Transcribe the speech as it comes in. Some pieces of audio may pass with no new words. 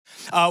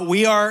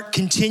We are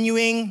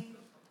continuing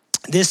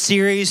this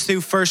series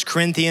through 1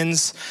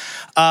 Corinthians,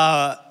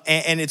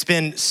 and it's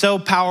been so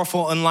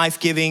powerful and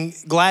life-giving.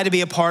 Glad to be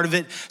a part of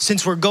it.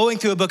 Since we're going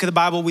through a book of the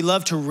Bible, we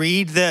love to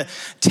read the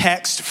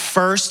text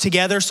first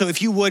together. So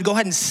if you would, go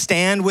ahead and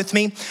stand with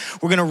me.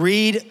 We're going to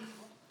read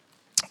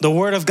the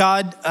Word of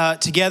God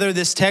together,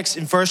 this text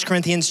in 1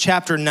 Corinthians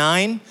chapter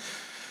 9.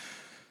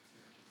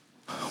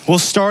 We'll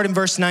start in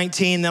verse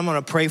 19, then I'm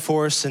going to pray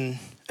for us, and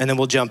then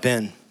we'll jump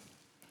in.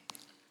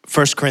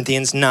 1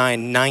 Corinthians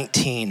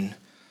 9:19.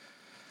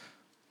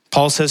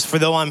 Paul says, "For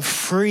though I'm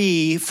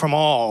free from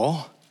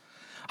all,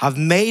 I've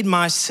made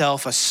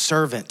myself a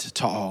servant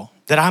to all,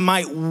 that I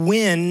might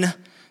win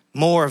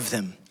more of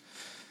them.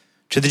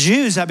 To the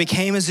Jews I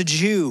became as a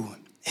Jew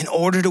in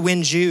order to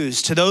win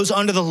Jews. To those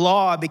under the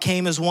law I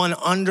became as one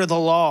under the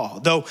law,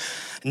 though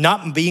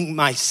not being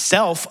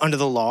myself under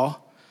the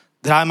law,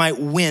 that I might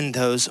win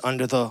those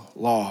under the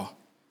law.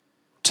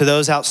 To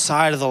those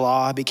outside of the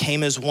law, I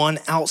became as one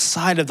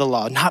outside of the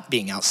law, not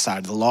being outside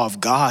of the law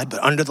of God,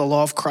 but under the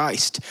law of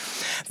Christ,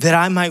 that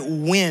I might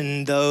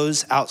win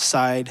those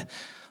outside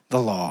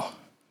the law.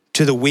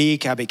 To the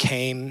weak, I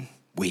became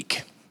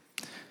weak,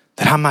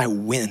 that I might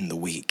win the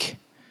weak.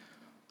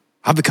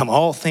 I've become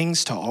all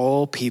things to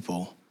all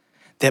people,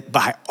 that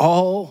by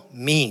all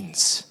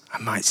means I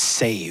might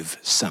save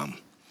some.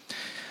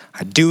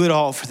 I do it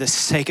all for the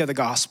sake of the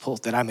gospel,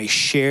 that I may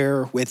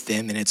share with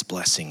them in its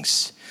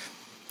blessings.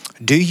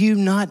 Do you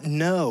not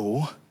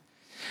know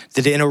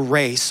that in a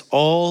race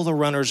all the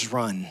runners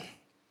run,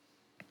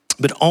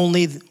 but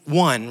only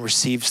one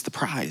receives the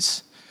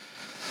prize?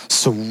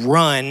 So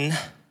run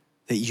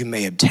that you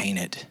may obtain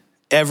it.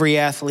 Every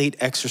athlete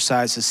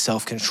exercises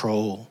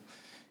self-control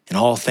in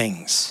all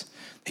things.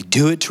 They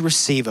do it to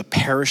receive a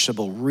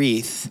perishable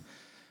wreath,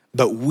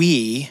 but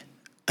we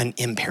an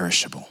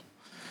imperishable.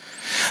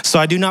 So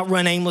I do not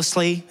run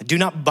aimlessly. I do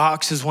not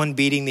box as one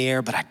beating the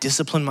air, but I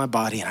discipline my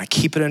body and I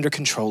keep it under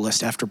control,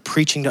 lest after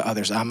preaching to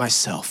others, I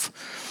myself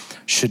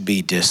should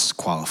be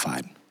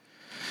disqualified."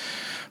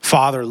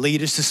 Father,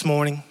 lead us this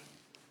morning.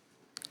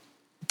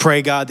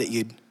 Pray, God, that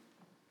you'd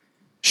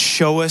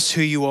show us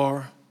who you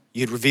are.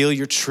 You'd reveal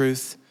your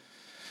truth.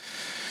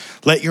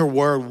 Let your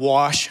word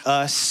wash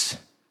us,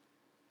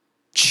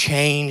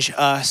 change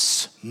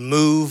us,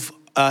 move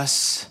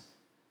us.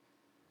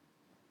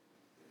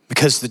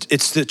 Because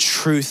it's the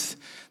truth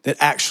that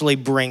actually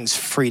brings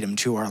freedom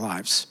to our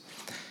lives.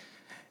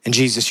 And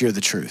Jesus, you're the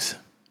truth.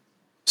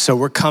 So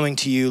we're coming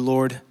to you,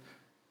 Lord,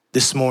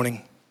 this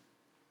morning.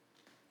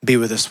 Be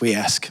with us, we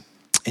ask,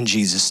 in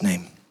Jesus'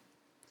 name.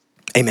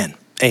 Amen.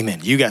 Amen.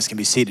 You guys can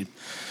be seated.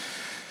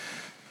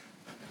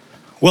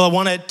 Well, I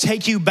want to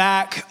take you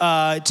back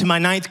to my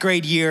 9th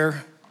grade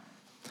year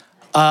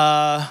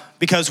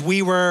because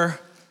we were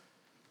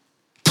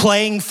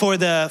playing for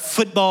the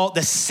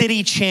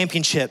city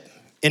championship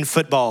in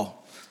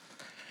football.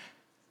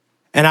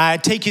 And I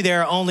take you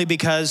there only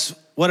because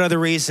what other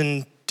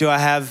reason do I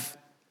have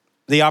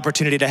the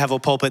opportunity to have a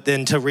pulpit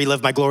than to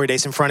relive my glory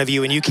days in front of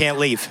you and you can't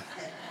leave?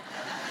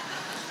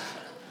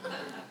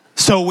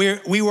 So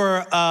we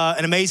were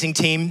an amazing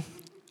team.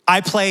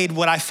 I played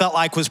what I felt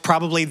like was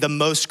probably the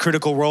most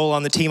critical role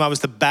on the team. I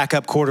was the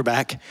backup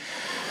quarterback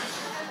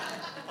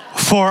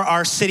for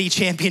our city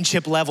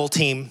championship level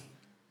team.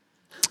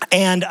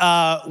 And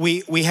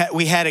we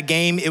had a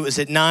game. It was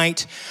at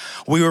night.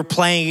 We were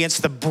playing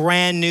against the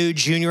brand new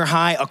junior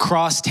high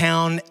across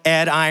town,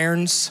 Ed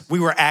Irons. We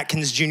were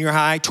Atkins Junior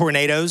High,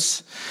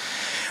 Tornadoes.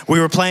 We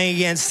were playing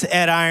against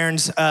Ed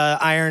Irons,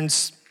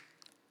 Ironheads.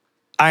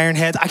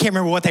 I can't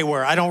remember what they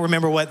were. I don't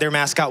remember what their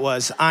mascot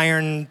was.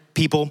 Iron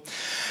people.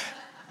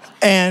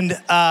 And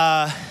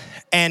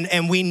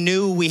we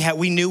knew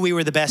we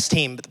were the best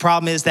team. But the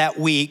problem is that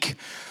week,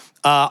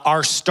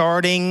 our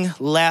starting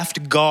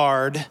left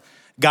guard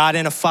got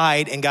in a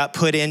fight and got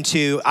put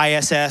into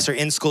ISS or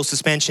in-school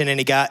suspension, and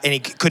he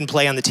couldn't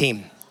play on the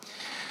team.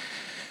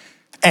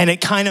 And it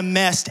kind of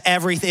messed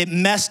everything. It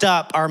messed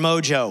up our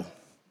mojo,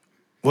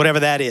 whatever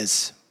that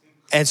is.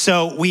 And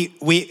so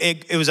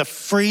it was a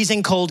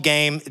freezing cold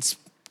game. It's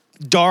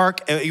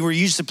dark. We're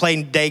used to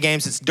playing day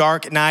games. It's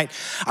dark at night.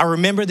 I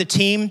remember the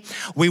team.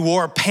 We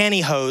wore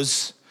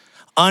pantyhose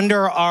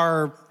under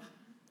our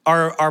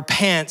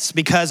pants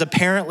because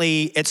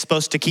apparently it's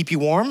supposed to keep you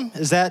warm.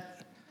 Is that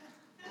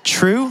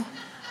true?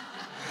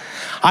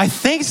 I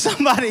think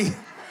somebody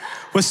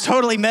was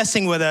totally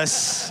messing with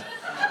us.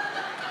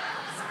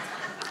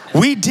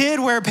 We did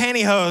wear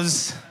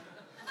pantyhose.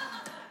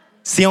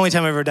 It's the only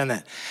time I've ever done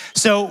that.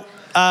 So,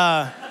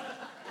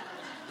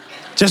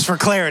 just for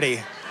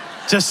clarity,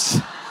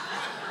 just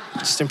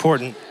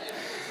important.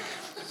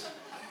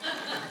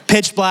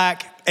 Pitch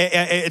black.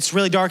 It's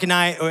really dark at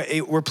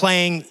night. We're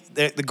playing.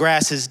 The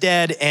grass is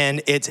dead,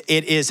 and it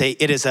is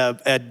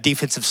a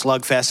defensive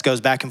slugfest. Goes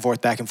back and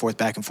forth, back and forth,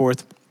 back and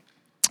forth.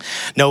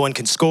 No one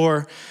can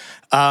score,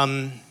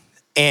 and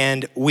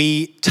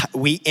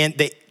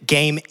the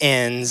game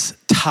ends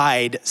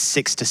tied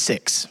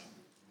 6-6,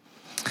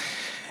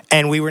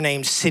 and we were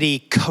named city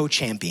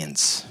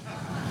co-champions,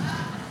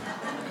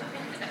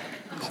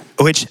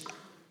 which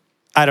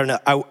I don't know.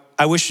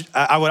 I think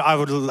I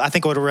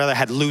would have rather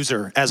had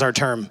loser as our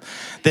term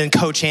than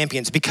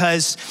co-champions,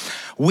 because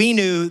we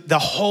knew the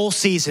whole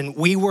season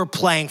we were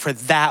playing for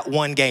that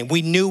one game.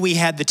 We knew we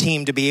had the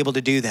team to be able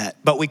to do that,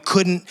 but we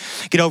couldn't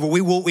get over.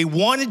 We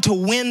wanted to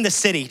win the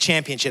city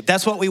championship.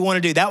 That's what we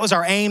wanted to do. That was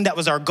our aim. That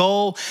was our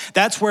goal.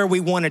 That's where we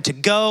wanted to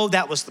go.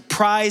 That was the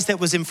prize that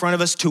was in front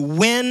of us, to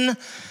win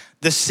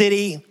the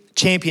city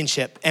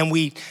championship. And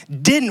we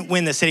didn't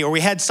win the city, or we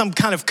had some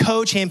kind of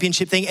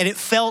co-championship thing, and it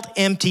felt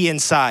empty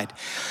inside.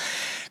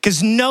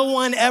 Because no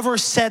one ever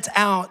sets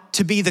out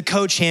to be the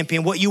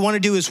co-champion. What you want to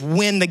do is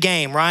win the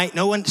game, right?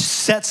 No one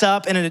sets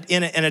up in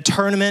a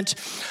tournament,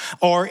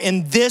 or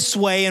in this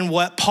way, in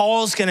what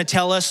Paul's going to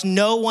tell us,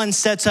 no one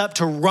sets up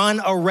to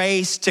run a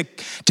race to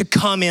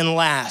come in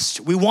last.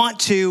 We want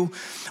to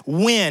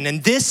win.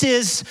 And this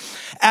is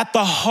at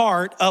the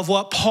heart of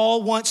what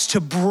Paul wants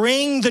to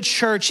bring the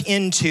church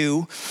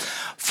into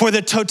for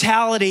the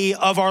totality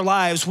of our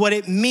lives, what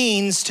it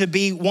means to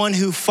be one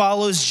who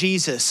follows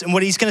Jesus. And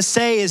what he's gonna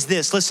say is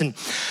this: listen,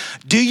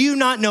 do you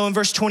not know, in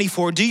verse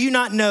 24, do you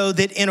not know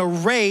that in a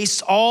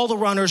race, all the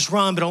runners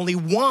run, but only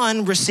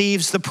one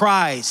receives the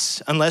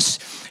prize? Unless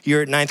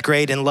you're at 9th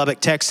grade in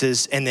Lubbock,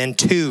 Texas, and then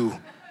 2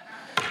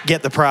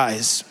 get the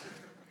prize.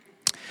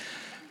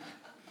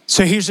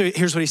 So here's what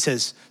he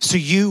says. So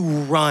you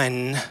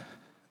run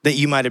that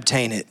you might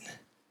obtain it.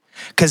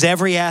 Because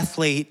every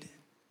athlete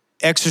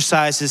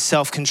exercises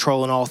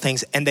self-control in all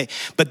things,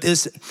 but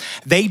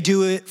they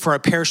do it for a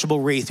perishable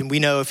wreath. And we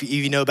know, if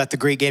you know about the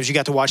Greek games, you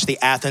got to watch the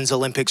Athens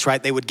Olympics,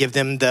 right? They would give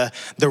them the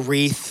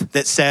wreath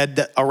that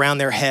said around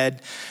their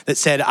head that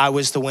said, "I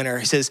was the winner."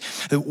 He says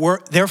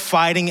they're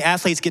fighting.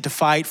 Athletes get to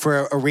fight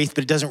for a wreath,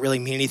 but it doesn't really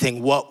mean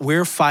anything. What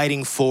we're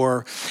fighting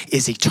for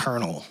is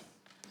eternal.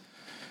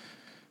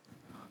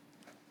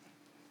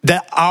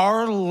 That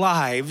our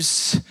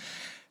lives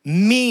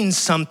mean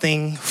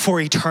something for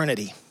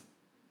eternity.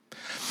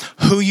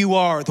 Who you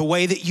are, the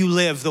way that you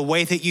live, the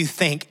way that you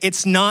think.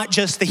 It's not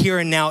just the here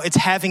and now, it's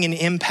having an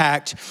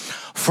impact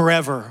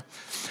forever.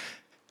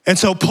 And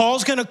so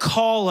Paul's gonna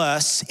call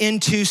us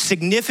into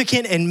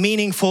significant and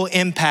meaningful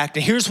impact.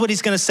 And here's what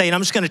he's gonna say, and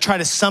I'm just gonna try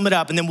to sum it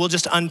up, and then we'll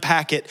just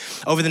unpack it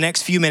over the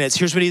next few minutes.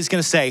 Here's what he's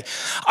gonna say.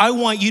 I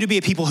want you to be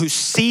a people who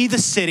see the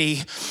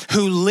city,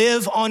 who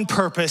live on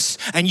purpose,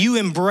 and you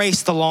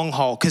embrace the long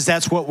haul, because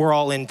that's what we're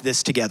all in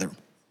this together.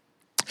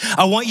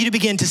 I want you to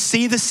begin to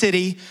see the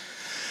city,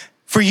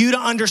 for you to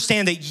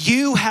understand that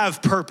you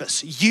have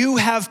purpose. You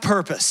have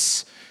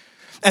purpose.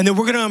 And then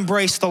we're gonna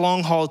embrace the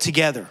long haul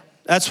together.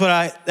 That's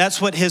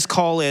what his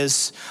call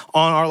is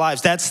on our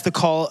lives. That's the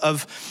call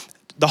of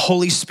the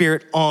Holy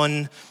Spirit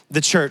on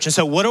the church. And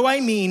so what do I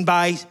mean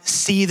by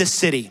see the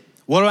city?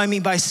 What do I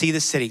mean by see the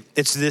city?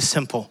 It's this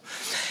simple.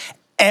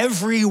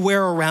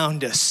 Everywhere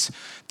around us,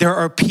 there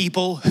are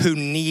people who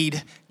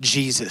need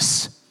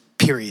Jesus,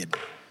 period.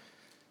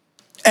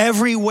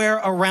 Everywhere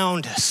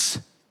around us,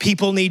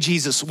 people need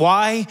Jesus.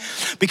 Why?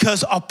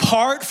 Because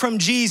apart from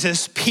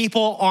Jesus,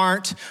 people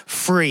aren't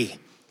free.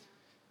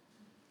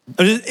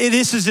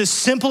 This is as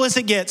simple as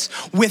it gets.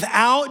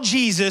 Without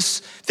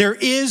Jesus, there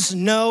is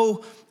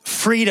no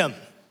freedom.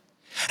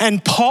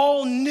 And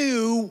Paul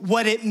knew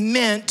what it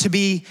meant to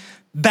be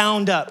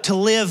bound up, to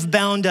live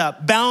bound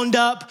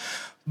up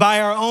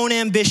by our own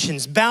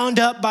ambitions, bound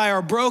up by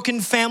our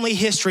broken family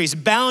histories,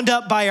 bound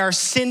up by our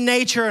sin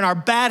nature and our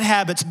bad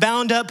habits,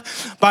 bound up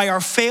by our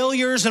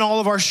failures and all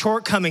of our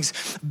shortcomings,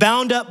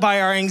 bound up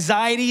by our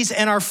anxieties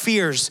and our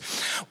fears.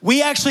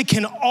 We actually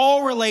can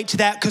all relate to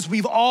that, because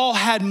we've all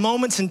had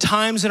moments and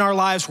times in our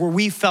lives where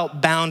we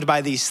felt bound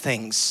by these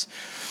things.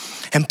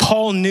 And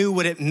Paul knew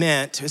what it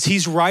meant. As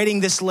he's writing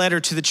this letter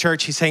to the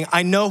church, he's saying,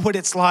 I know what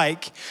it's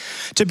like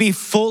to be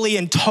fully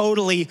and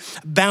totally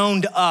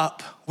bound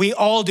up. We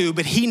all do,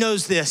 but he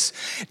knows this.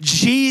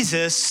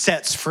 Jesus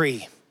sets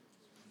free.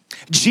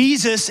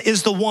 Jesus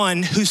is the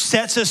one who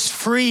sets us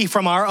free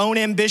from our own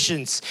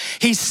ambitions.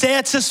 He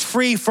sets us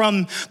free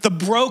from the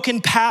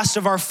broken past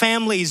of our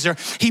families, or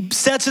he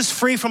sets us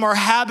free from our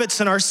habits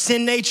and our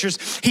sin natures.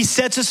 He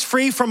sets us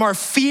free from our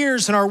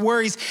fears and our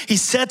worries. He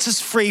sets us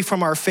free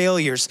from our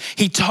failures.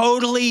 He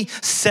totally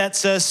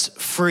sets us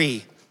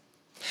free.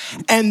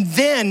 And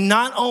then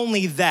not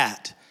only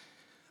that,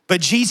 but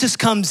Jesus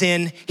comes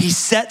in, he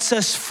sets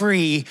us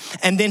free,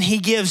 and then he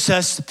gives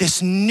us this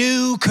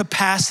new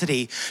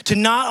capacity to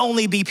not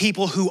only be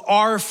people who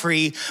are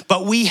free,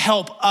 but we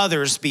help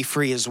others be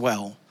free as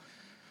well.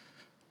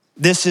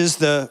 This is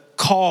the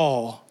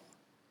call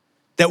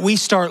that we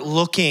start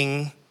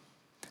looking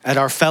at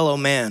our fellow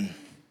man.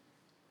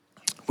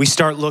 We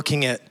start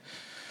looking at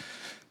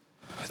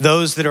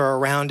those that are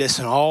around us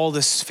and all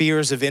the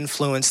spheres of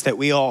influence that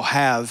we all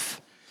have.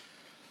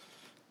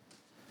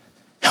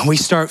 And we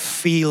start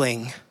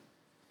feeling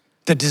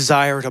the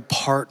desire to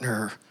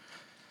partner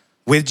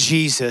with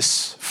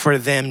Jesus for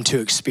them to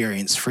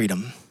experience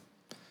freedom,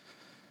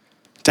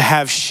 to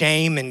have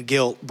shame and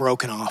guilt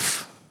broken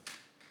off,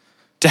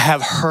 to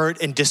have hurt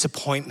and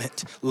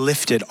disappointment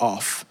lifted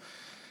off,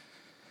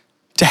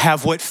 to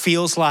have what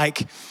feels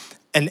like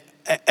an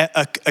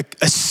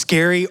a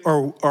scary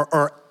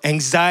or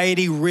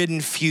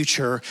anxiety-ridden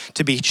future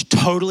to be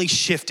totally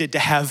shifted, to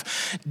have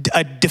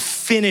a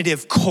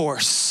definitive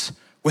course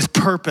with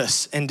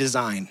purpose and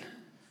design.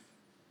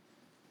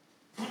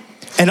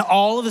 And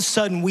all of a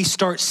sudden, we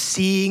start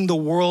seeing the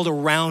world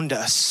around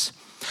us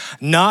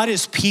not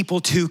as people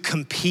to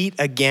compete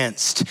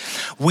against.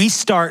 We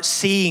start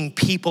seeing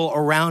people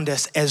around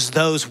us as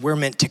those we're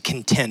meant to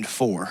contend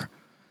for.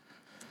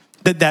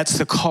 That's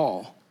the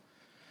call.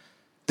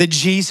 That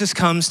Jesus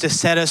comes to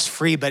set us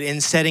free, but in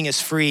setting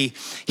us free,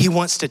 he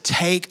wants to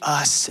take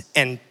us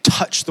and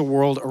touch the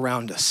world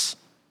around us.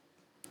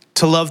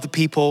 To love the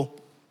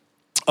people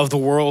of the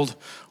world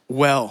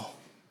well.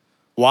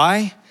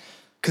 Why?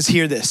 Because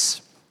hear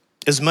this.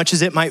 As much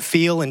as it might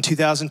feel in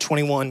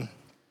 2021,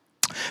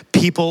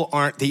 people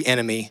aren't the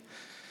enemy.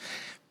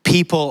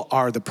 People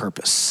are the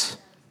purpose.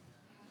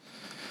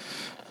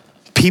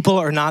 People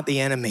are not the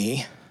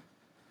enemy.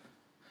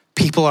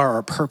 People are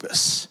our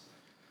purpose.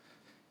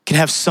 You can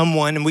have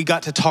someone, and we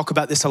got to talk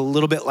about this a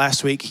little bit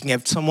last week, you can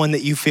have someone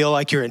that you feel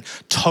like you're in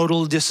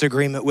total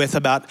disagreement with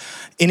about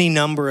any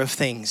number of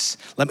things.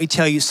 Let me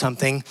tell you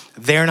something,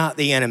 they're not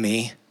the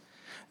enemy.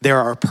 They're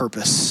our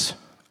purpose,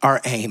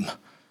 our aim,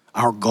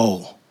 our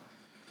goal.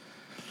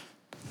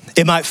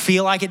 It might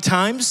feel like at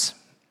times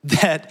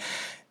that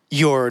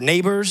your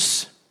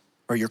neighbors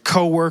or your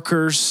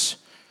coworkers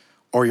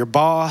or your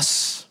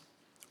boss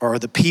or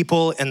the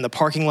people in the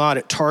parking lot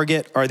at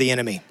Target are the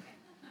enemy.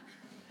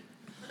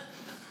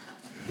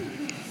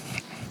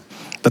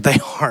 But they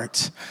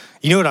aren't.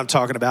 You know what I'm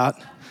talking about.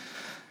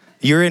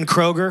 You're in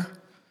Kroger,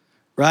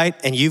 right?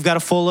 And you've got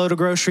a full load of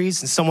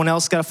groceries and someone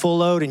else got a full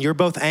load and you're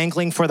both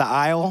angling for the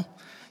aisle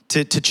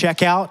to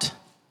check out.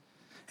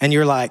 And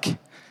you're like,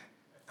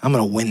 I'm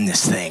gonna win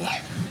this thing.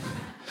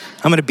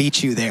 I'm gonna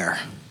beat you there.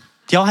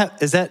 Do y'all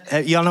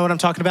y'all know what I'm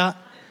talking about?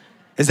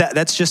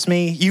 That's just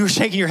me? You were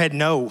shaking your head,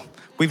 no.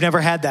 We've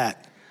never had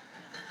that.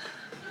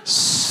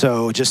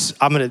 So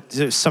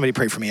somebody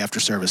pray for me after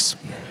service.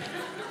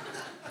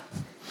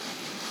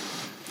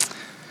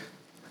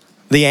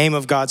 The aim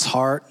of God's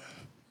heart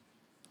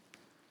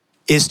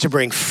is to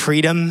bring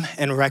freedom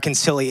and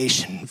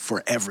reconciliation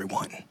for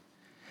everyone.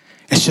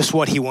 It's just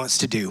what he wants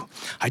to do.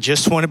 I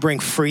just want to bring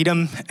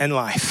freedom and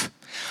life.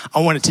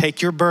 I want to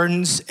take your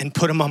burdens and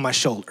put them on my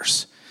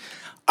shoulders.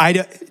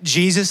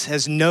 Jesus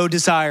has no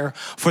desire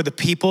for the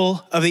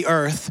people of the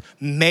earth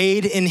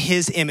made in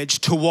his image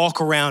to walk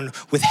around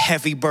with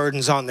heavy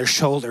burdens on their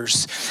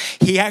shoulders.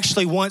 He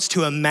actually wants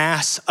to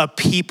amass a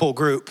people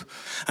group,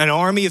 an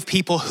army of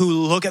people who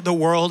look at the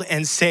world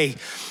and say,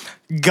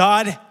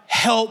 God,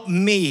 help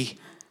me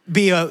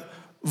be a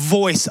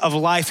voice of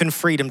life and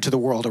freedom to the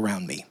world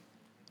around me.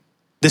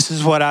 This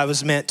is what I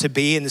was meant to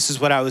be, and this is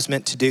what I was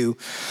meant to do.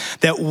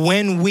 That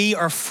when we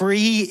are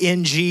free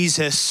in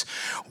Jesus,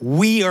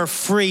 we are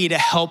free to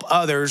help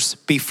others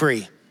be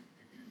free.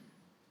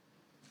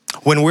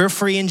 When we're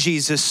free in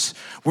Jesus,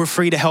 we're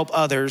free to help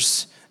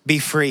others be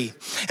free.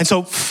 And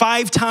so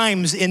 5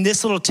 times in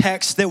this little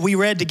text that we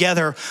read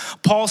together,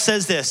 Paul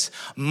says this,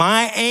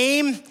 my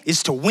aim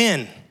is to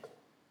win.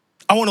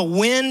 I want to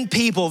win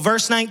people.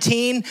 Verse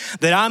 19,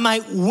 that I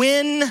might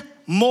win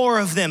more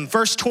of them.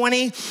 Verse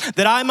 20,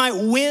 that I might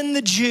win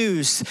the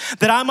Jews,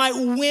 that I might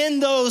win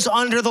those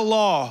under the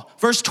law.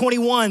 Verse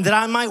 21, that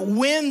I might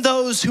win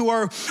those who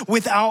are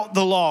without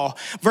the law.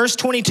 Verse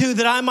 22,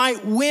 that I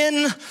might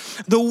win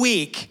the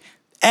weak.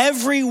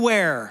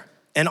 Everywhere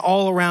and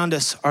all around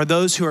us are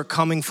those who are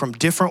coming from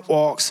different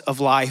walks of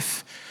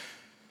life.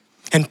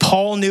 And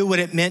Paul knew what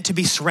it meant to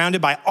be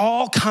surrounded by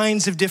all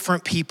kinds of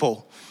different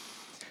people.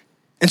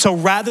 And so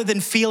rather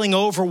than feeling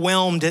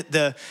overwhelmed at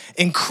the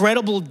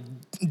incredible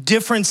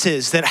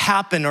differences that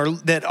happen or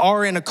that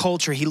are in a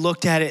culture, he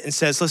looked at it and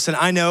says, listen,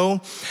 I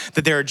know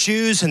that there are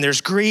Jews and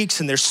there's Greeks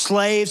and there's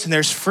slaves and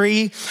there's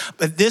free,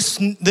 but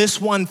this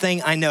one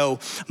thing I know,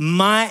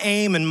 my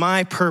aim and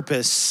my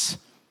purpose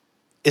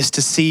is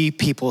to see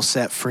people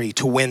set free,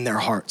 to win their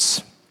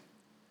hearts.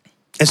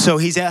 And so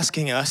he's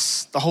asking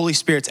us, the Holy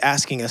Spirit's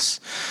asking us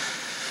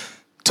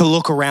to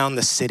look around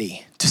the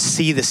city, to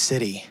see the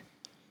city,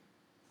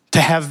 to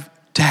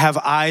have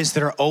eyes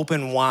that are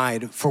open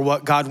wide for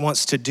what God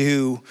wants to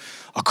do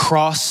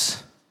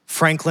across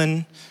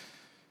Franklin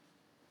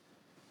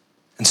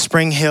and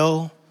Spring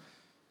Hill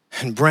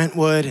and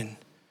Brentwood and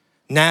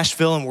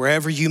Nashville and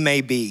wherever you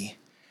may be,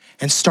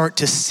 and start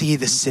to see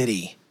the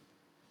city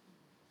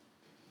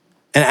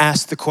and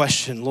ask the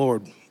question,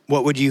 Lord,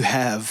 what would you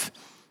have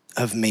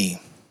of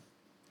me?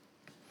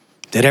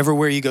 That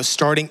everywhere you go,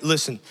 starting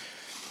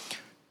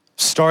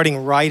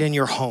right in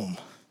your home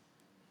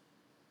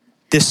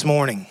this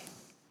morning,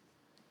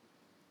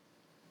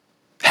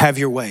 have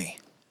your way,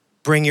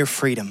 bring your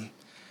freedom,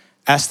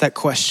 ask that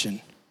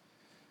question.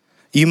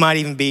 You might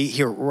even be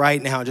here right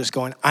now just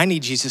going, I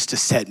need Jesus to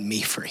set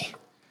me free.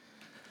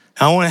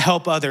 I want to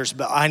help others,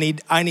 but I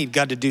need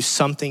God to do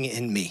something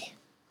in me.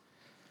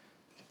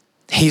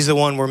 He's the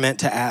one we're meant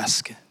to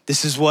ask.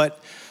 This is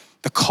what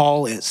the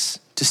call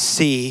is, to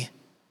see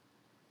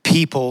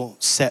people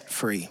set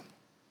free.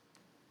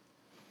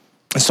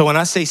 And so when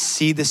I say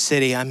see the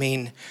city, I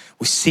mean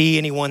we see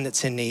anyone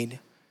that's in need.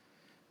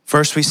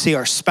 First, we see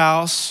our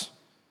spouse,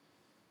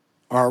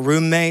 our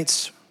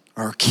roommates,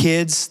 our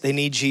kids, they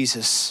need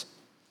Jesus.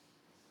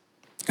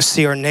 We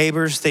see our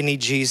neighbors, they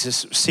need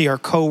Jesus. We see our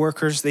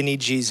coworkers, they need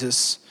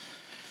Jesus.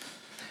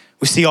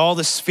 We see all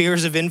the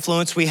spheres of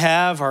influence we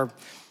have, our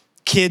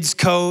kids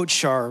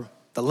coach, the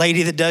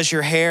lady that does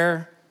your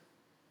hair,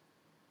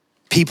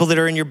 people that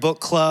are in your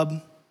book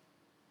club,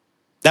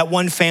 that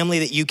one family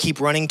that you keep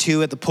running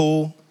to at the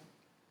pool.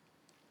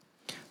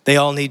 They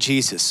all need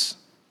Jesus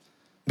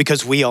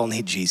because we all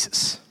need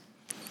Jesus.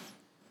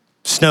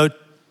 There's no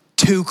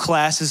two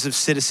classes of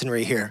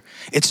citizenry here.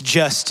 It's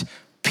just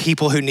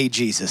people who need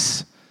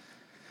Jesus.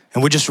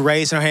 And we're just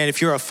raising our hand.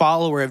 If you're a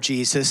follower of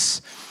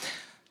Jesus,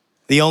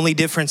 the only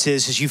difference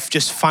is you've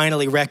just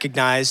finally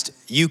recognized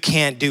you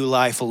can't do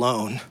life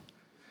alone.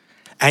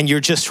 And you're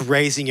just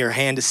raising your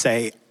hand to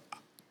say,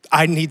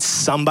 I need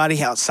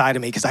somebody outside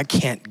of me because I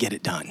can't get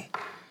it done.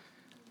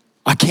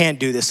 I can't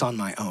do this on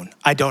my own.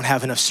 I don't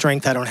have enough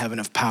strength. I don't have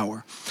enough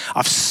power.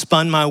 I've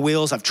spun my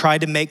wheels. I've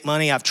tried to make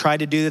money. I've tried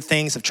to do the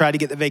things. I've tried to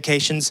get the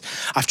vacations.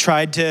 I've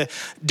tried to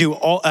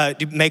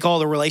make all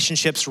the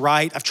relationships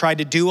right. I've tried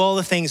to do all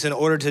the things in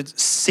order to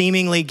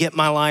seemingly get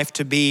my life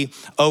to be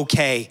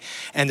okay.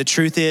 And the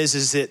truth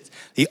is that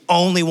the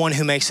only one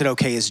who makes it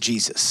okay is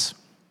Jesus.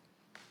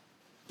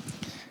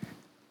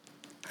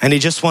 And he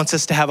just wants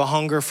us to have a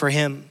hunger for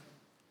him.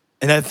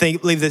 And I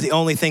believe that the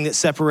only thing that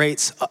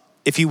separates,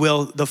 if you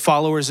will, the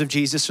followers of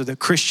Jesus or the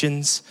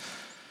Christians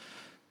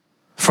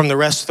from the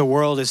rest of the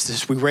world is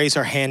this: we raise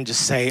our hand to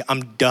say,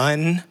 I'm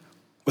done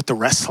with the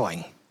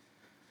wrestling.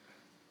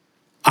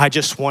 I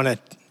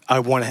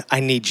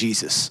need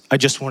Jesus. I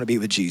just want to be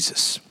with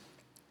Jesus.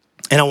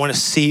 And I want to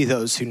see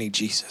those who need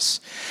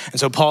Jesus. And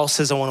so Paul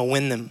says, I want to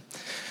win them.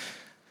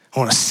 I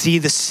want to see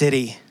the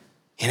city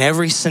in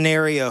every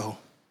scenario.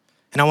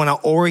 And I want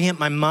to orient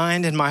my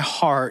mind and my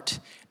heart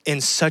in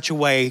such a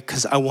way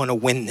because I want to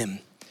win them.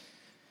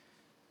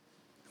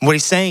 What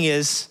he's saying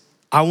is,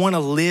 I want to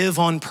live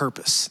on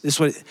purpose.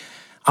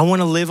 I want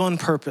to live on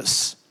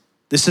purpose.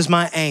 This is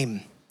my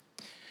aim.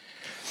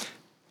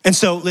 And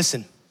so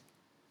listen,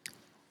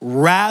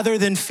 rather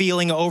than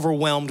feeling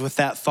overwhelmed with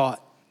that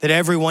thought that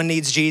everyone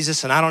needs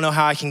Jesus and I don't know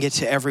how I can get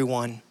to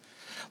everyone,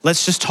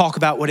 let's just talk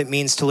about what it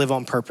means to live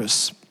on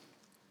purpose.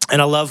 And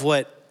I love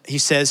what he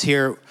says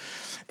here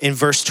in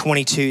verse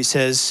 22. He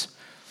says,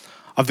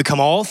 I've become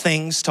all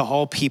things to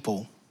all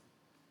people,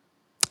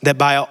 that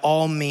by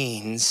all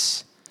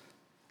means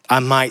I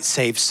might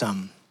save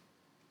some.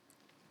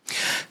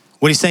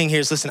 What he's saying here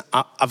is, listen,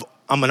 I'm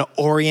gonna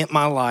orient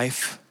my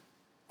life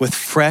with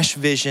fresh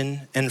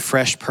vision and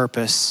fresh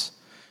purpose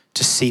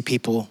to see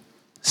people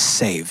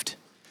saved.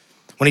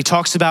 When he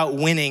talks about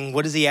winning,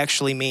 what does he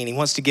actually mean? He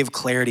wants to give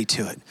clarity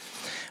to it.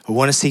 I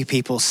want to see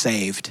people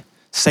saved.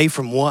 Saved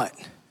from what?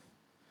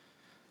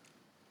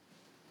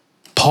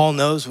 Paul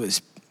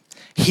knows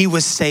he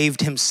was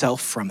saved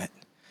himself from it,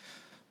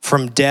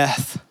 from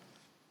death,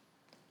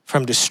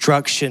 from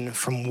destruction,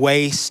 from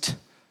waste,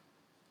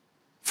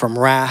 from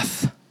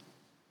wrath.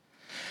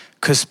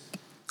 Because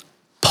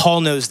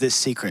Paul knows this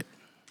secret.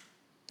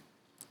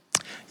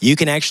 You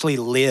can actually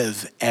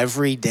live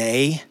every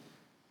day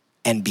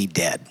and be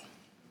dead.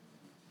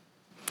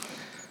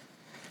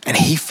 And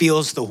he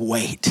feels the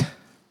weight.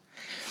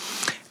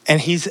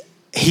 And he's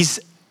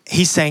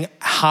saying,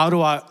 how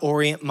do I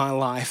orient my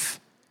life?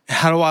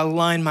 How do I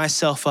line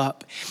myself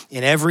up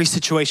in every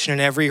situation,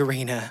 in every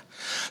arena,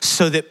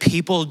 so that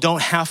people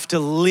don't have to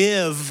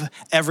live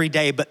every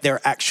day, but they're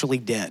actually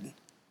dead?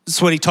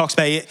 That's what he talks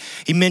about.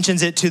 He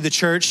mentions it to the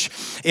church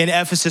in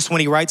Ephesus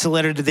when he writes a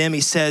letter to them. He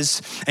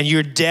says, and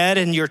you're dead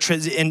in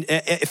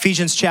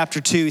Ephesians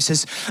chapter 2, he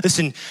says,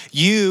 listen,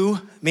 you,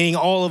 meaning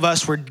all of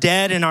us, were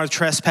dead in our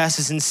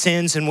trespasses and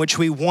sins in which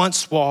we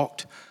once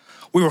walked.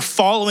 We were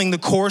following the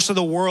course of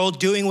the world,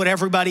 doing what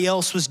everybody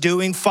else was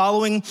doing,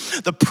 following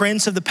the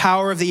prince of the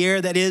power of the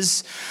air, that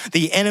is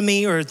the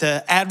enemy or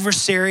the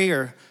adversary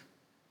or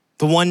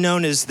the one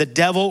known as the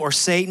devil or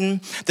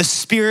Satan, the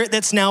spirit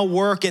that's now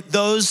work at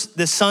those,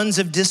 the sons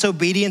of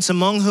disobedience,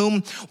 among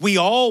whom we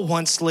all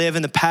once lived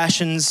in the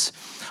passions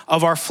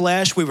of our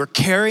flesh. We were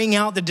carrying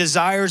out the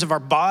desires of our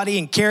body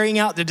and carrying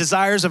out the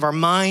desires of our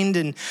mind,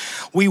 and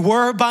we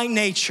were by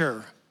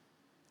nature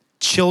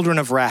children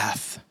of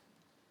wrath,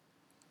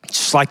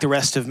 just like the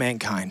rest of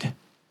mankind.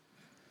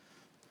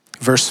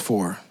 Verse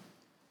 4,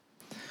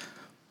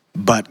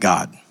 but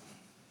God,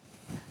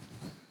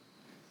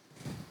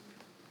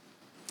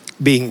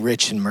 being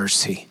rich in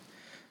mercy,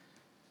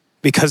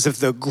 because of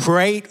the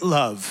great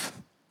love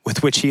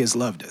with which he has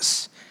loved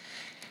us,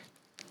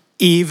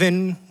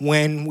 even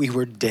when we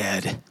were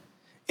dead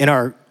in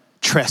our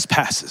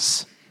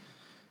trespasses,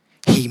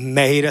 he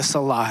made us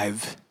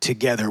alive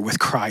together with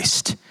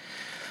Christ.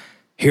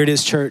 Here it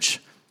is, church.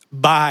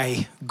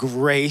 By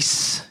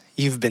grace,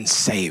 you've been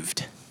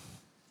saved.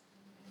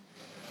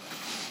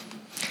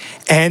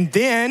 And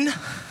then,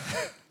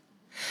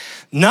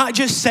 not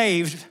just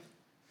saved,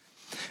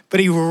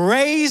 but he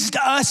raised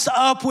us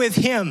up with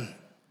him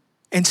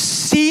and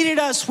seated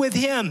us with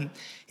him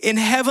in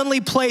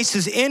heavenly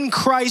places in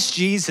Christ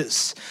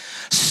Jesus,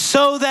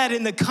 so that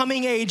in the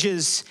coming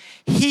ages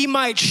he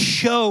might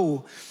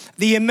show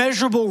the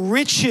immeasurable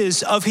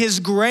riches of his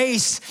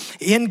grace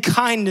in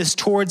kindness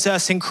towards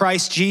us in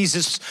Christ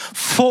Jesus.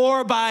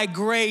 For by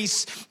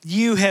grace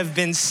you have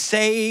been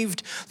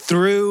saved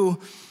through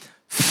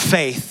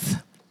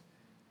faith.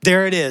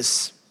 There it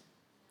is.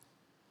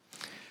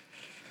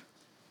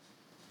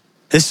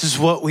 This is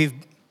what we've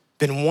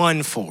been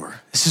won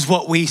for. This is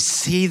what we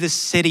see the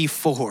city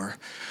for.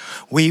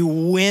 We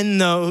win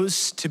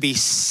those to be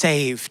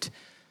saved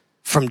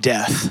from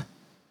death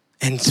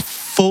and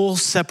full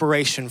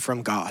separation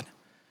from God.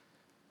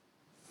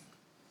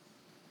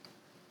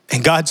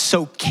 And God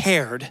so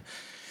cared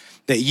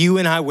that you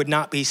and I would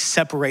not be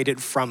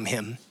separated from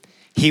him.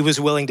 He was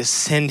willing to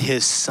send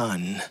his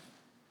son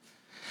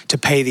to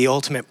pay the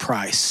ultimate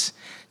price,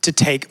 to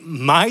take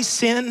my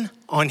sin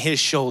on his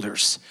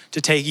shoulders,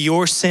 to take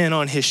your sin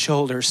on his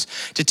shoulders,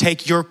 to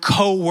take your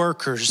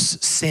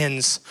co-workers'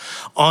 sins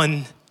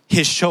on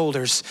his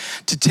shoulders,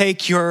 to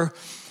take your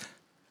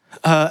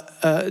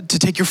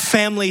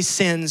family's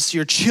sins,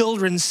 your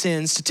children's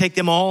sins, to take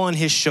them all on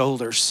his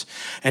shoulders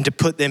and to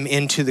put them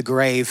into the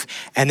grave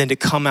and then to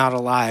come out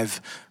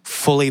alive,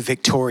 fully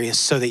victorious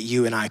so that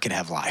you and I could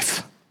have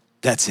life.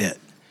 That's it.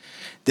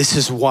 This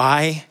is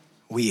why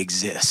we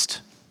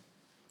exist.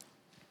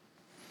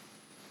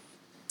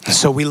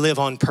 So we live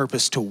on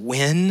purpose to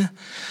win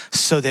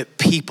so that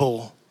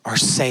people are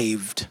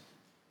saved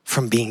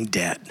from being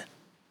dead.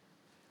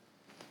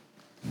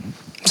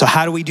 So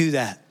how do we do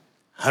that?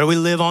 How do we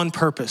live on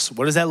purpose?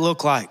 What does that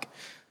look like?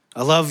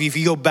 I love if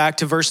you go back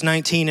to verse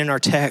 19 in our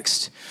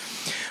text,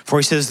 for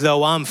he says,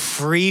 though I'm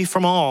free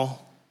from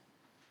all,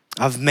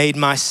 I've made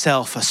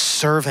myself a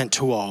servant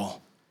to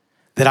all,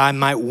 that I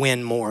might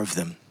win more of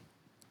them.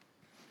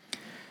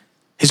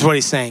 Here's what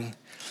he's saying.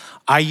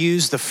 I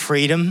use the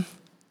freedom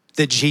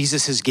that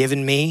Jesus has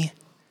given me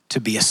to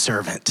be a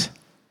servant.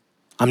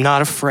 I'm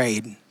not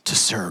afraid to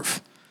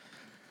serve.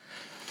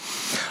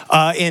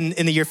 In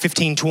the year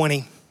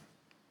 1520,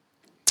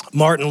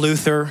 Martin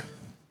Luther,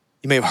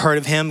 you may have heard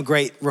of him,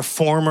 great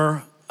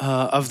reformer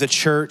of the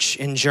church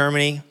in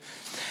Germany.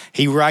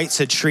 He writes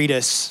a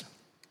treatise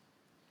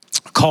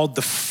called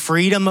The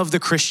Freedom of the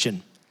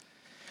Christian.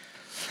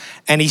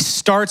 And he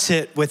starts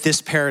it with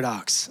this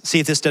paradox. See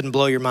if this doesn't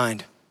blow your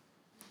mind.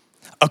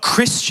 A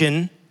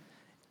Christian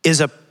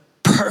is a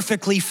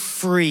perfectly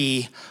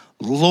free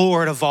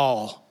Lord of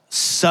all,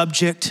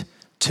 subject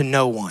to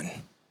no one.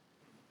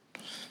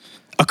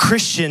 A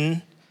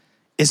Christian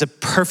is a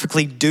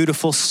perfectly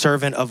dutiful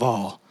servant of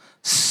all,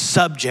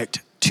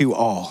 subject to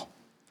all.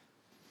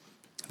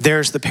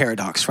 There's the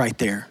paradox right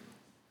there.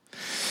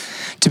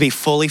 To be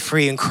fully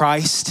free in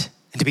Christ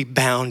and to be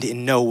bound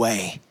in no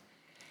way,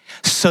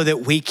 so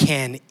that we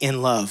can,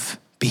 in love,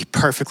 be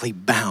perfectly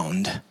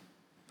bound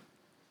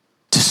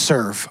to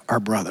serve our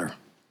brother.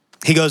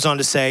 He goes on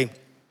to say,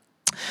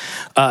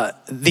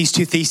 these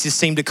two theses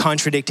seem to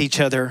contradict each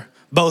other.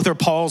 Both are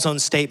Paul's own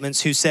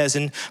statements, who says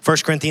in 1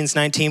 Corinthians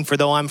 19, for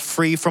though I'm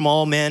free from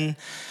all men,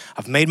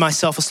 I've made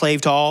myself a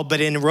slave to all.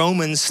 But in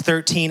Romans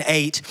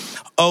 13:8,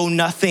 owe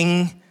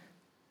nothing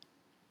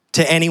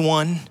to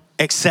anyone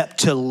except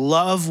to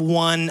love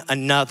one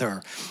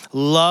another.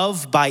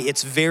 Love, by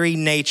its very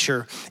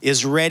nature,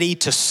 is ready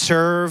to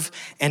serve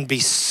and be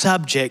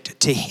subject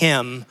to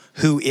him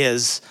who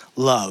is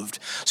loved.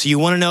 So you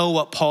want to know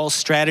what Paul's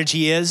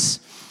strategy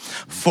is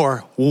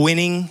for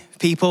winning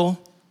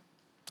people?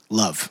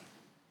 Love.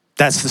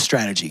 That's the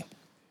strategy.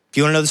 If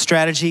you want to know the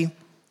strategy,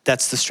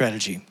 that's the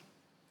strategy.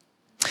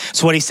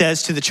 So what he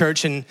says to the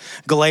church in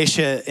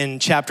Galatia in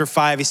chapter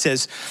 5, he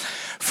says,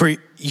 for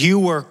you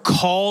were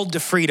called to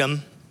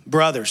freedom,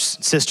 brothers,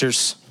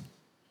 sisters.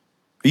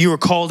 You were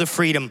called to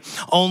freedom.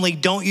 Only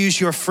don't use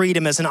your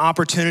freedom as an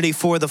opportunity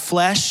for the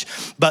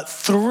flesh, but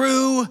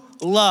through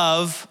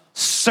love,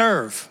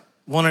 serve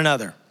one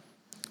another.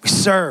 We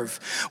serve.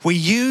 We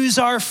use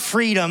our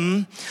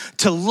freedom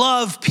to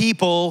love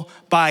people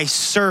by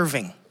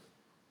serving.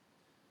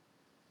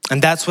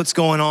 And that's what's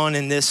going on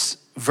in this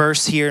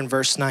verse here in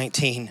verse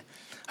 19.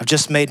 I've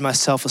just made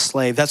myself a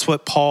slave. That's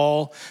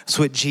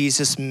what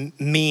Jesus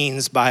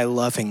means by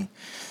loving.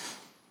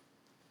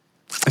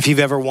 If you've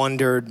ever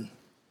wondered,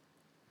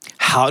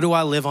 how do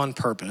I live on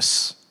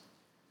purpose?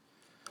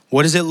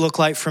 What does it look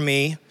like for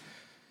me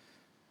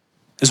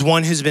as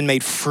one who's been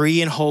made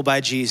free and whole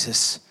by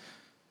Jesus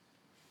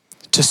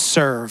to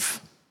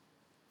serve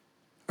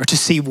or to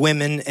see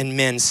women and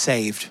men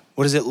saved?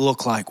 What does it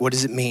look like? What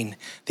does it mean?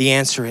 The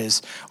answer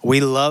is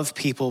we love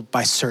people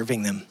by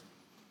serving them.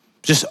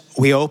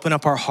 We open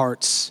up our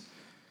hearts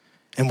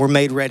and we're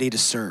made ready to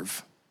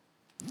serve.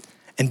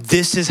 And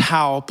this is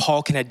how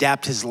Paul can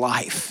adapt his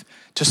life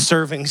to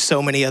serving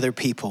so many other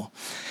people.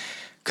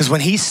 Because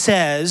when he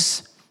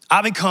says,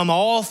 I become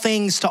all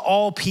things to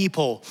all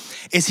people,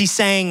 is he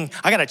saying,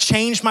 I gotta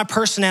change my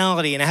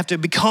personality and I have to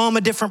become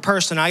a different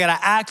person. I gotta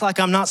act like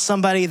I'm not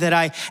somebody that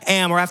I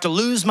am, or I have to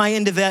lose my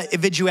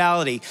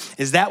individuality.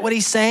 Is that what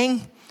he's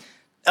saying?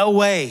 No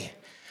way.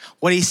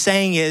 What he's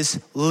saying is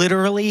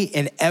literally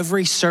in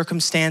every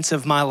circumstance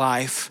of my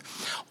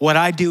life, what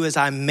I do is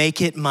I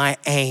make it my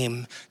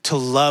aim to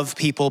love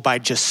people by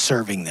just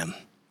serving them.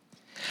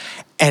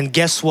 And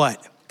guess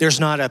what? There's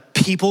not a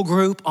people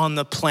group on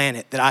the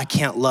planet that I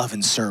can't love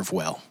and serve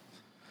well,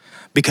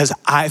 because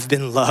I've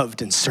been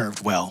loved and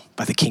served well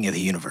by the King of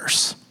the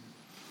universe.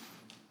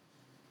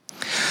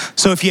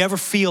 So if you ever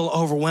feel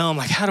overwhelmed,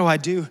 like, how do I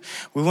do?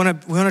 We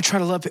want to try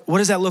to love. What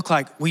does that look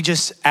like? We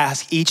just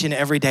ask each and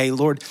every day,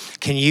 Lord,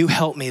 can you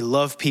help me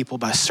love people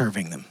by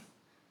serving them?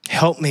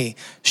 Help me,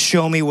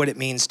 show me what it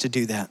means to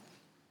do that.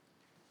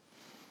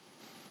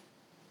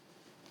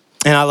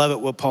 And I love it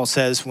what Paul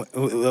says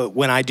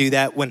when I do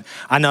that, when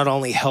I not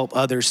only help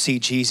others see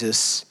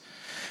Jesus,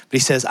 but he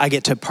says, I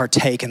get to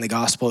partake in the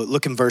gospel.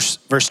 Look in verse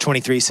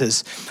 23,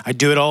 says, I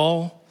do it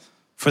all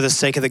for the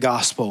sake of the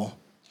gospel,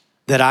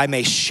 that I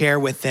may share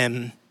with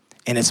them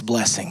in its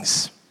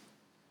blessings.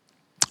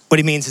 What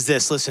he means is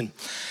this, listen,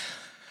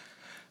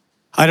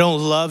 I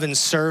don't love and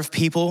serve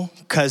people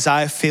because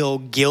I feel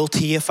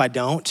guilty if I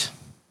don't.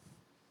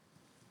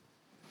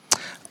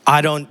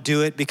 I don't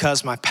do it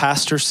because my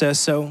pastor says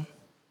so.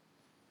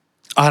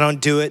 I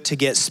don't do it to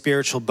get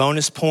spiritual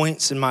bonus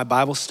points in my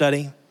Bible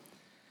study.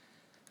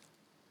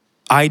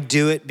 I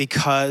do it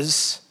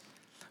because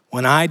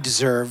when I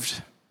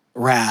deserved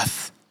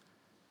wrath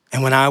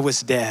and when I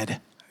was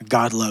dead,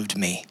 God loved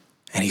me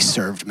and he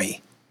served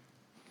me.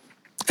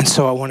 And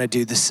so I want to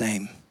do the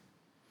same.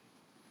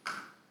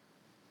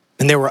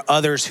 And there were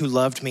others who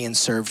loved me and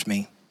served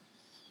me,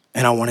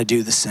 and I want to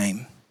do the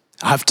same.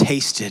 I've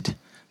tasted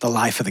the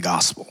life of the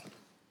gospel.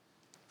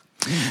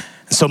 And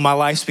so my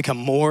life's become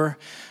more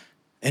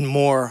and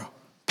more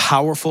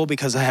powerful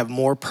because I have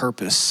more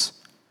purpose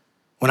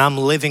when I'm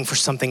living for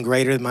something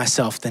greater than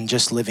myself than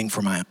just living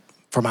for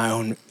my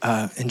own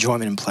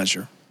enjoyment and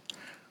pleasure.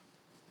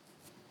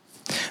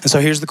 And so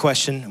here's the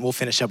question, and we'll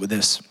finish up with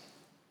this.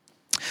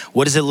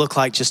 What does it look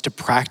like just to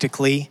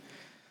practically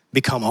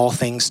become all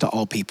things to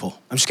all people?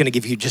 I'm just gonna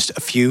give you just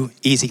a few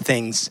easy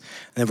things,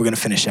 and then we're gonna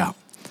finish out.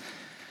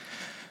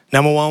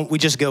 Number one, we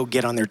just go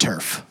get on their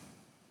turf.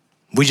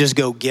 We just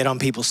go get on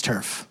people's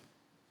turf.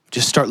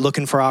 Just start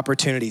looking for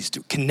opportunities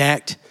to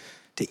connect,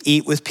 to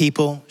eat with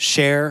people,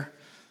 share,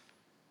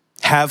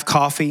 have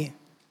coffee.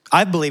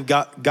 I believe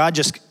God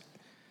just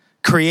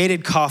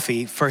created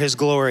coffee for his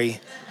glory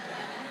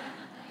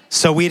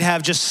so we'd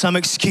have just some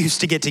excuse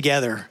to get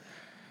together.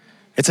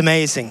 It's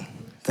amazing.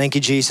 Thank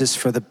you, Jesus,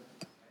 for the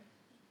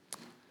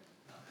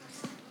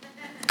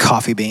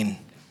coffee bean.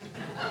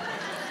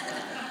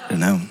 I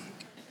don't know.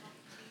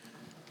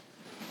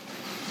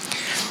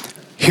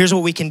 Here's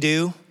what we can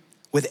do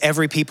with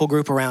every people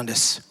group around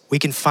us. We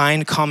can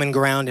find common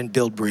ground and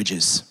build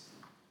bridges.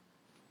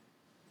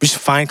 We just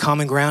find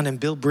common ground and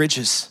build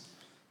bridges.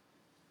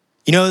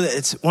 You know,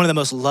 it's one of the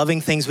most loving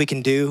things we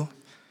can do.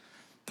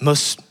 The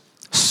most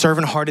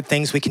servant-hearted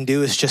things we can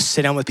do is just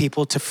sit down with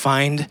people to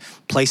find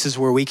places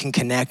where we can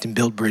connect and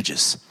build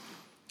bridges.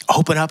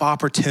 Open up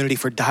opportunity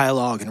for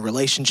dialogue and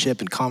relationship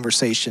and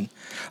conversation.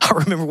 I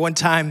remember one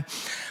time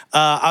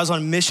I was on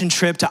a mission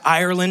trip to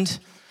Ireland,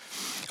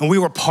 and we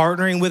were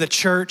partnering with a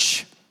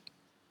church.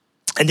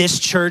 And this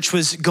church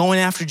was going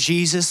after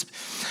Jesus,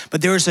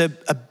 but there was a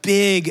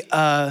big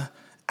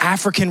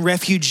African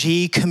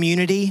refugee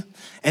community,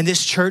 and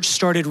this church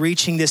started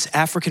reaching this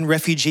African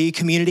refugee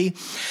community.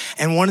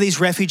 And one of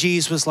these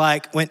refugees was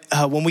like, when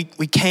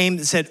we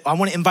came, said, I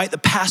want to invite the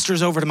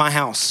pastors over to my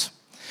house,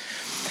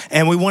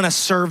 and we want to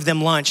serve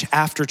them lunch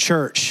after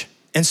church.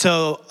 And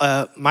so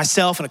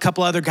myself and a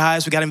couple other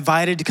guys, we got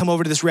invited to come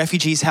over to this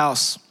refugee's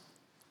house.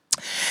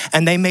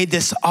 And they made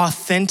this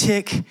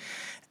authentic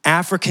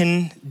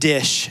African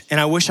dish, and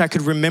I wish I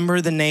could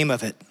remember the name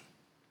of it.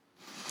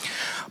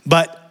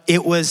 But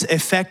it was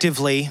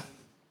effectively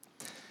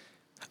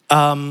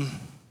a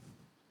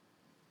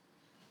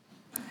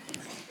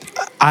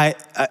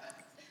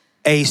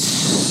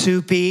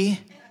soupy,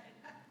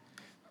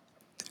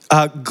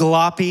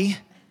 gloppy,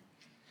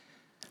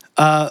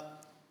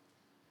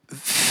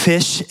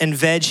 fish and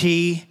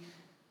veggie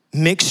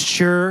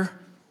mixture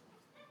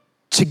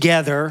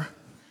together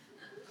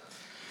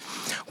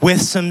with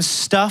some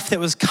stuff that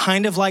was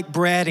kind of like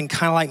bread and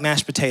kind of like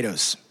mashed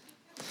potatoes.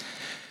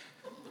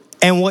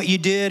 And what you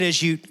did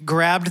is you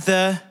grabbed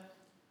the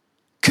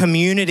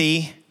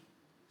community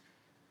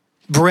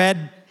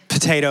bread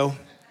potato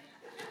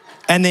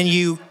and then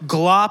you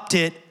glopped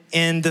it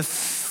in the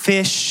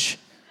fish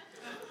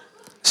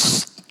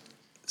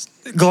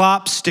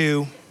glop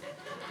stew,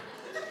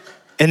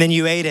 and then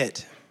you ate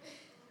it.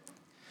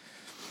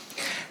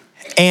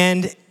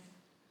 And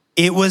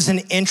it was an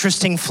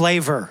interesting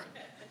flavor.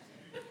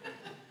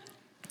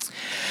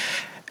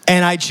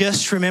 And I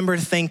just remember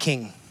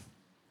thinking,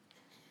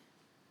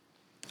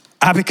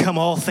 I become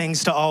all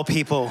things to all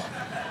people.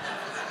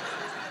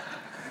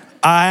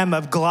 I am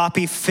a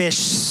gloppy fish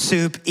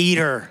soup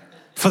eater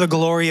for the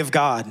glory of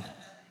God.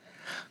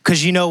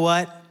 Because you know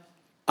what?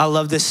 I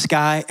love this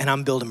guy and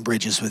I'm building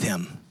bridges with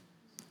him.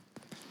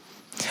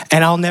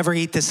 And I'll never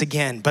eat this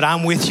again, but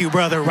I'm with you,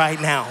 brother,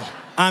 right now.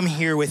 I'm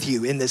here with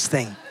you in this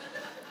thing.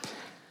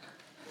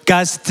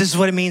 Guys, this is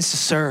what it means to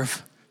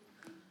serve.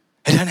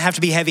 It doesn't have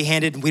to be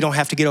heavy-handed, and we don't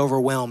have to get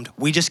overwhelmed.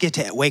 We just get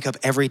to wake up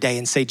every day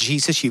and say,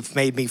 Jesus, you've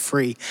made me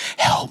free.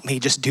 Help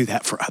me just do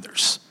that for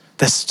others.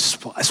 That's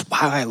why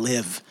I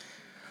live.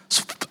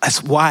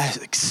 That's why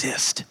I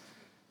exist.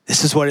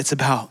 This is what it's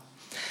about.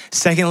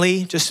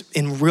 Secondly, just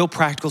in real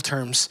practical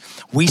terms,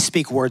 we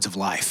speak words of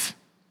life.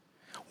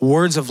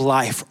 Words of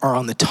life are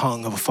on the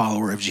tongue of a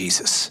follower of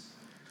Jesus.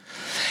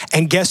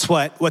 And guess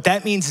what? What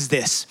that means is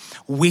this.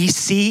 We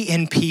see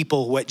in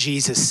people what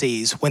Jesus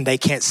sees when they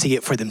can't see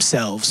it for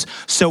themselves.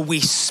 So we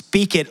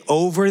speak it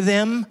over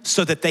them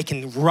so that they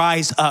can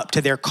rise up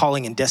to their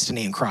calling and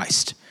destiny in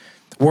Christ.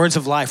 Words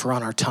of life are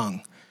on our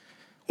tongue.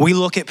 We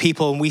look at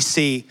people and we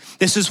see,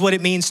 this is what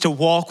it means to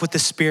walk with the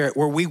Spirit,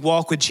 where we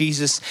walk with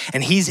Jesus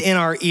and he's in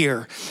our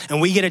ear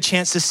and we get a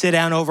chance to sit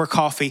down over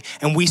coffee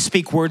and we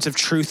speak words of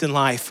truth and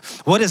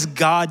life. What does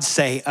God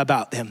say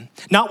about them?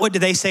 Not what do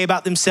they say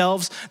about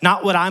themselves,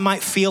 not what I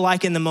might feel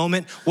like in the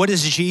moment. What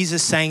is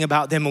Jesus saying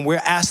about them? And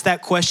we're asked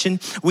that question.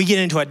 We get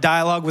into a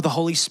dialogue with the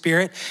Holy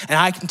Spirit. And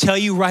I can tell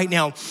you right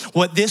now,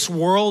 what this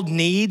world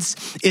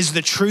needs is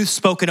the truth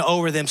spoken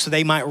over them so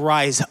they might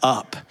rise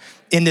up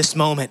in this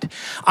moment.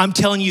 I'm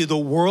telling you, the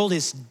world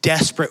is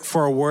desperate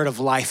for a word of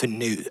life and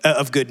news,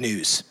 of good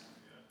news.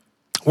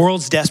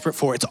 World's desperate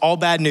for it. It's all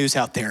bad news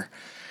out there.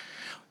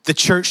 The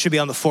church should be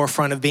on the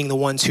forefront of being the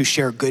ones who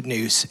share good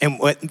news. And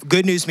what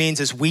good news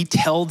means is we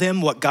tell them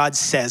what God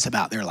says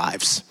about their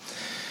lives.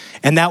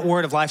 And that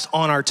word of life's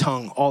on our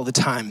tongue all the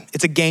time.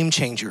 It's a game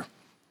changer.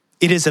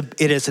 It is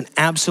an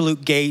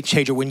absolute game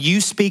changer. When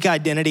you speak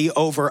identity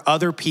over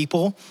other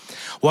people,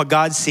 what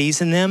God sees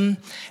in them,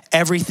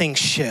 everything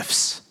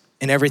shifts.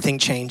 And everything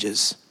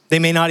changes. They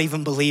may not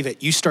even believe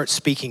it. You start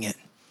speaking it.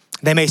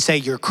 They may say,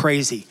 you're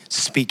crazy.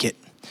 Speak it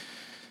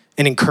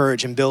and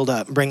encourage and build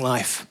up, bring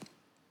life.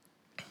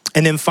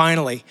 And then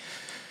finally,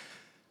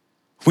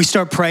 we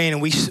start praying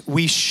and we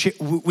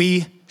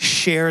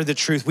share the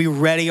truth. We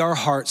ready our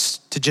hearts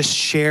to just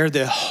share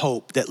the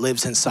hope that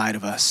lives inside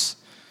of us.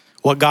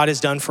 What God has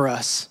done for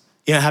us.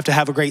 You don't have to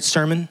have a great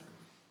sermon.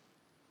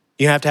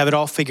 You don't have to have it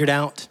all figured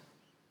out.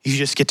 You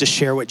just get to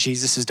share what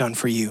Jesus has done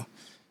for you.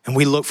 And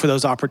we look for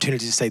those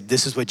opportunities to say,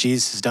 this is what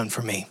Jesus has done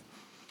for me.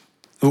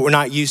 We're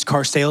not used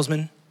car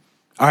salesmen.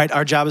 All right,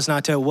 our job is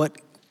not to,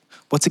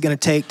 what's it gonna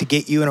take to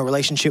get you in a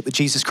relationship with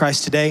Jesus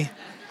Christ today?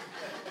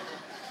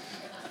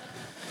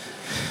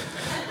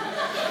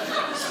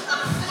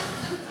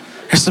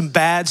 There's some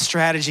bad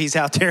strategies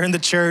out there in the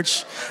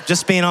church,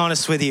 just being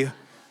honest with you.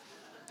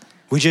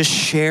 We just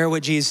share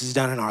what Jesus has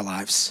done in our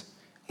lives.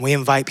 We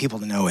invite people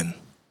to know him.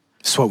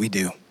 That's what we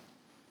do.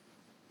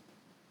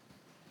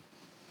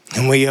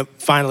 And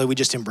finally, we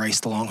just embrace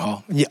the long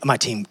haul. Yeah,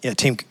 team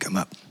could come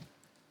up.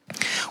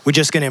 We're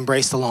just gonna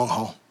embrace the long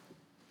haul.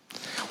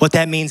 What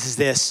that means is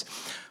this.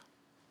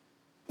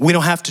 We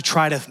don't have to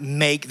try to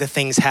make the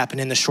things happen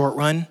in the short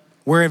run.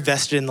 We're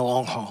invested in the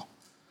long haul.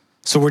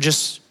 So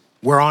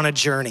we're on a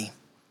journey.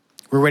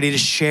 We're ready to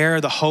share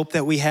the hope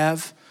that we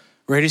have,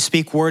 ready to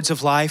speak words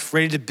of life,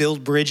 ready to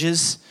build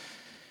bridges.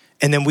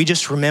 And then we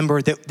just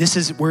remember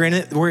that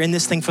we're in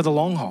this thing for the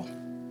long haul.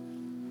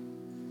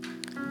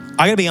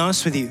 I gotta be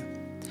honest with you.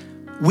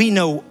 We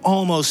know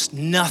almost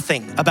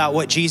nothing about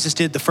what Jesus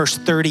did the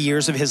first 30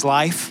 years of his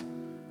life,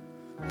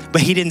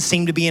 but he didn't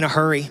seem to be in a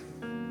hurry.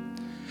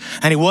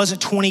 And he wasn't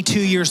 22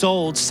 years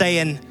old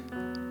saying,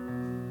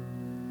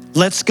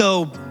 let's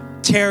go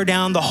tear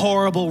down the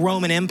horrible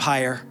Roman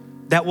Empire.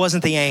 That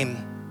wasn't the aim.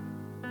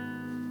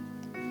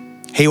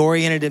 He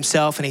oriented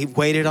himself and he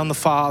waited on the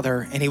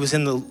Father and he was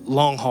in the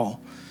long haul.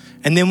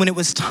 And then when it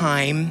was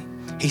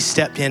time, he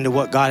stepped into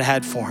what God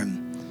had for him.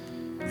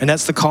 And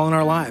that's the call in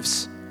our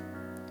lives,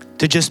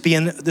 to just be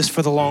in this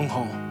for the long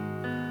haul.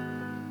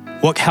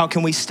 How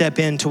can we step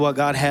into what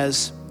God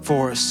has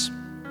for us?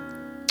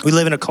 We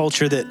live in a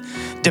culture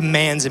that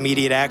demands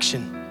immediate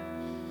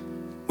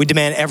action. We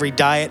demand every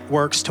diet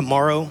works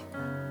tomorrow.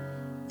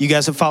 You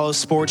guys that follow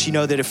sports, you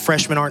know that if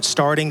freshmen aren't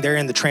starting, they're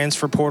in the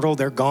transfer portal,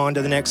 they're gone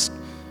to the next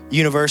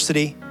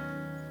university.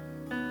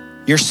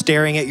 You're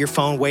staring at your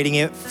phone,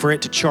 waiting for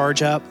it to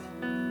charge up.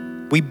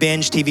 We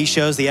binge TV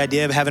shows, the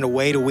idea of having to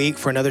wait a week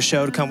for another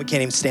show to come, we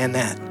can't even stand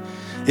that.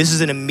 This is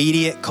an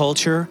immediate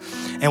culture,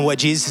 and what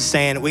Jesus is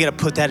saying, we gotta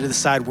put that to the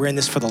side. We're in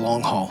this for the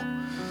long haul.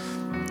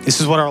 This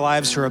is what our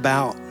lives are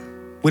about.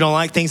 We don't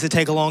like things that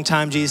take a long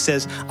time. Jesus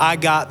says, I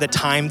got the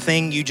time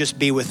thing, you just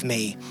be with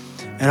me,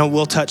 and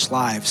we'll touch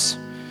lives.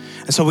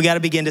 And so we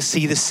gotta begin to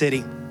see the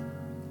city.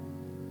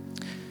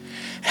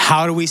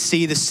 How do we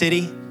see the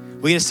city?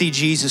 We gotta see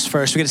Jesus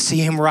first. We gotta see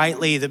him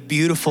rightly, the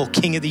beautiful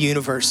King of the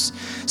universe.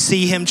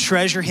 See him,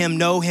 treasure him,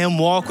 know him,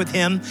 walk with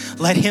him.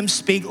 Let him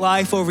speak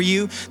life over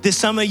you.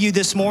 Some of you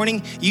this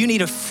morning, you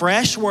need a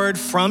fresh word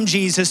from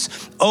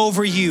Jesus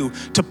over you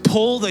to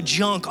pull the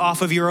junk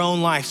off of your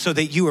own life so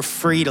that you are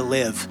free to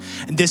live.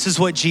 And this is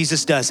what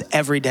Jesus does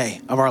every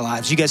day of our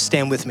lives. You guys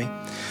stand with me.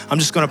 I'm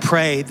just gonna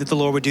pray that the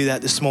Lord would do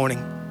that this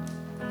morning.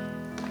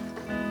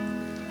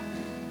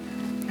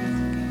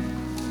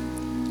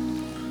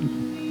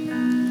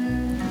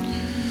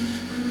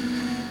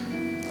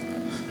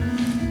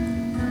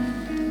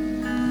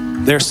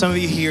 There are some of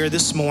you here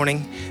this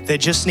morning that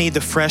just need the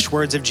fresh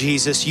words of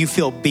Jesus. You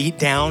feel beat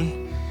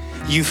down.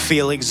 You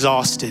feel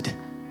exhausted.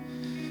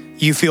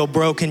 You feel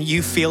broken.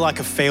 You feel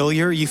like a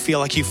failure. You feel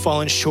like you've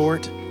fallen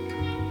short.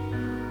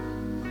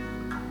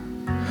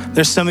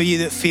 There's some of you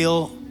that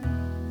feel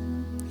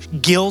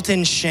guilt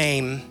and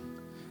shame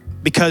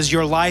because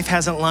your life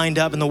hasn't lined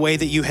up in the way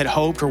that you had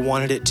hoped or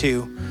wanted it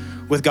to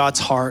with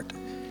God's heart.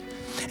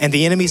 And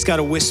the enemy's got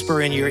to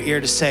whisper in your ear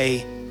to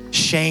say,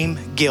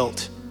 shame,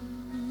 guilt.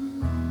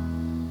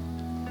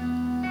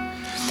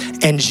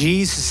 And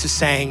Jesus is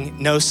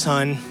saying, no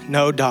son,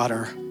 no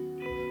daughter,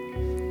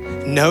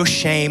 no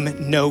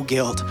shame, no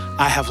guilt.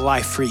 I have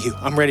life for you.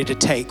 I'm ready to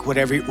take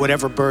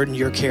whatever burden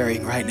you're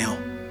carrying right now.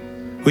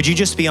 Would you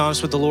just be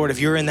honest with the Lord? If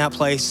you're in that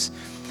place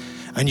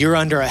and you're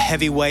under a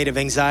heavy weight of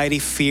anxiety,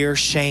 fear,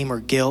 shame, or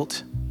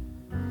guilt,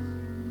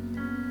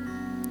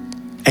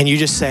 and you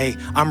just say,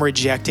 I'm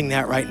rejecting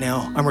that right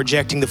now. I'm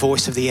rejecting the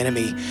voice of the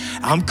enemy.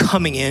 I'm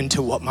coming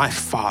into what my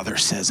Father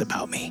says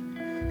about me.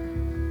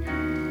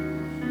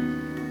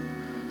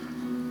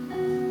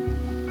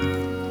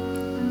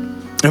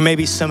 Or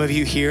maybe some of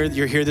you here,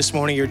 you're here this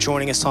morning, you're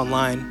joining us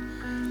online,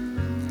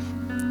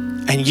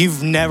 and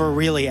you've never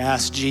really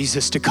asked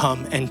Jesus to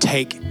come and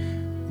take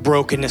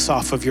brokenness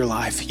off of your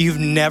life. You've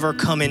never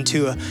come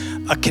into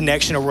a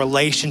connection, a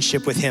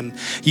relationship with him.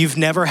 You've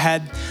never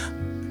had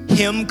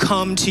him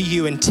come to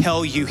you and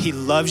tell you he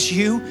loves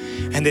you,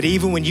 and that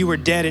even when you were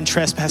dead in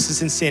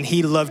trespasses and sin,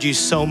 he loved you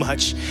so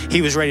much,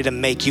 he was ready to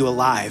make you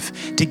alive,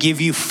 to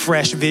give you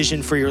fresh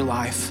vision for your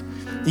life.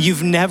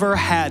 You've never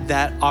had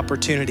that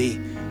opportunity.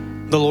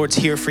 The Lord's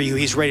here for you.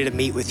 He's ready to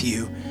meet with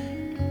you,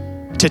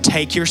 to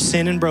take your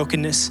sin and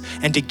brokenness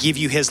and to give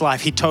you his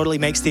life. He totally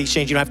makes the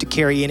exchange. You don't have to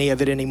carry any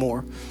of it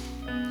anymore.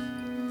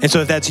 And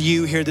so if that's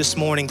you here this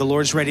morning, the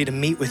Lord's ready to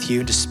meet with you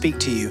and to speak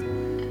to you.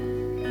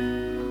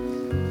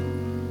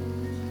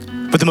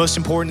 But the most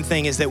important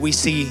thing is that we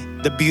see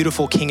the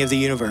beautiful King of the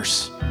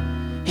universe,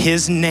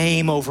 his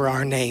name over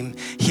our name,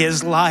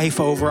 his life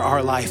over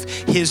our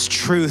life, his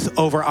truth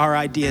over our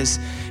ideas,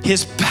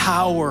 his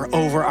power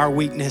over our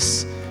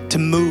weakness, to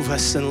move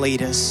us and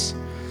lead us.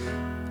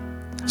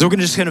 So we're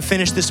just gonna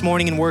finish this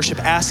morning in worship,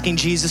 asking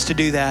Jesus to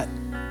do that.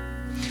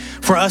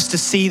 For us to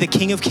see the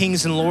King of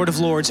Kings and Lord of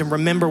Lords and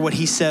remember what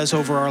he says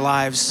over our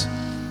lives.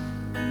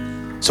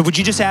 So would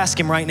you just ask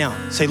him right now?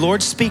 Say,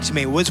 Lord, speak to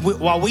me.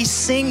 While we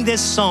sing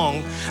this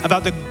song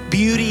about the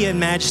beauty and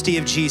majesty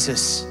of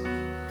Jesus,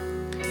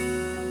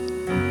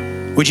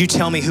 would you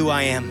tell me who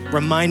I am?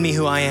 Remind me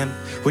who I am.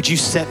 Would you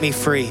set me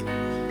free?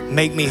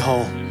 Make me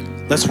whole.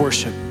 Let's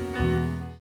worship.